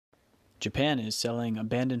Japan is selling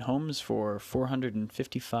abandoned homes for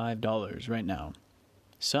 $455 right now.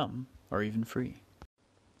 Some are even free.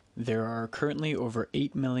 There are currently over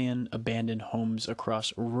 8 million abandoned homes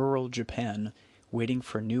across rural Japan waiting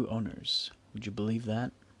for new owners. Would you believe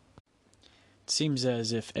that? It seems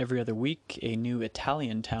as if every other week a new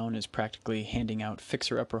Italian town is practically handing out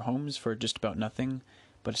fixer-upper homes for just about nothing,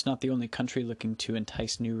 but it's not the only country looking to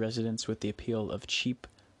entice new residents with the appeal of cheap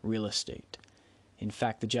real estate. In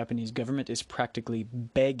fact, the Japanese government is practically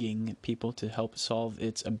begging people to help solve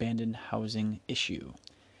its abandoned housing issue.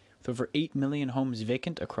 With over 8 million homes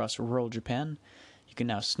vacant across rural Japan, you can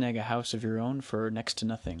now snag a house of your own for next to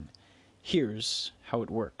nothing. Here's how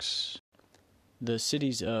it works. The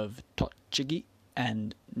cities of Tochigi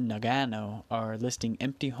and Nagano are listing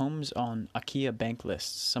empty homes on Akiya bank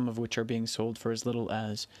lists, some of which are being sold for as little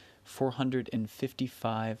as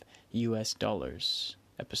 $455.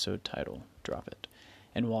 Episode title, drop it.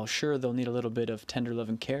 And while sure they'll need a little bit of tender love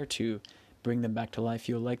and care to bring them back to life,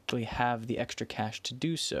 you'll likely have the extra cash to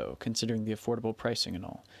do so, considering the affordable pricing and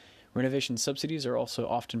all. Renovation subsidies are also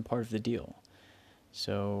often part of the deal.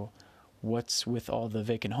 So, what's with all the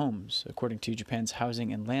vacant homes? According to Japan's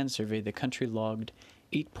Housing and Land Survey, the country logged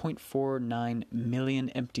 8.49 million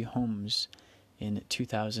empty homes in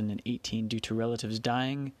 2018 due to relatives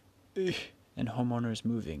dying and homeowners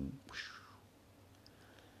moving.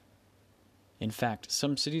 In fact,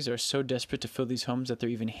 some cities are so desperate to fill these homes that they're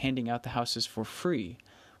even handing out the houses for free,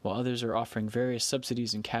 while others are offering various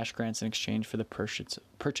subsidies and cash grants in exchange for the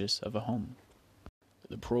purchase of a home.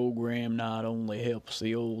 The program not only helps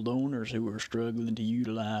the old owners who are struggling to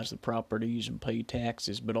utilize the properties and pay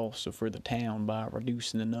taxes, but also for the town by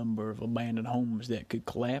reducing the number of abandoned homes that could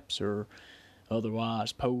collapse or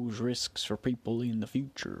otherwise pose risks for people in the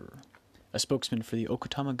future. A spokesman for the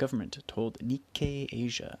Okutama government told Nikkei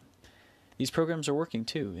Asia. These programs are working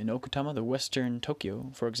too. In Okutama, the western Tokyo,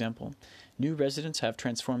 for example, new residents have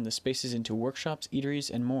transformed the spaces into workshops, eateries,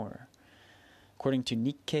 and more. According to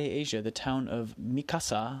Nikkei Asia, the town of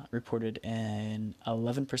Mikasa reported an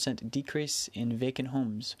 11% decrease in vacant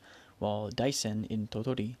homes, while Daisen in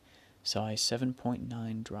Tottori saw a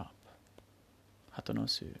 7.9 drop.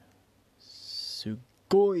 Hatonosu.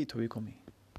 Sugoi tobikomi.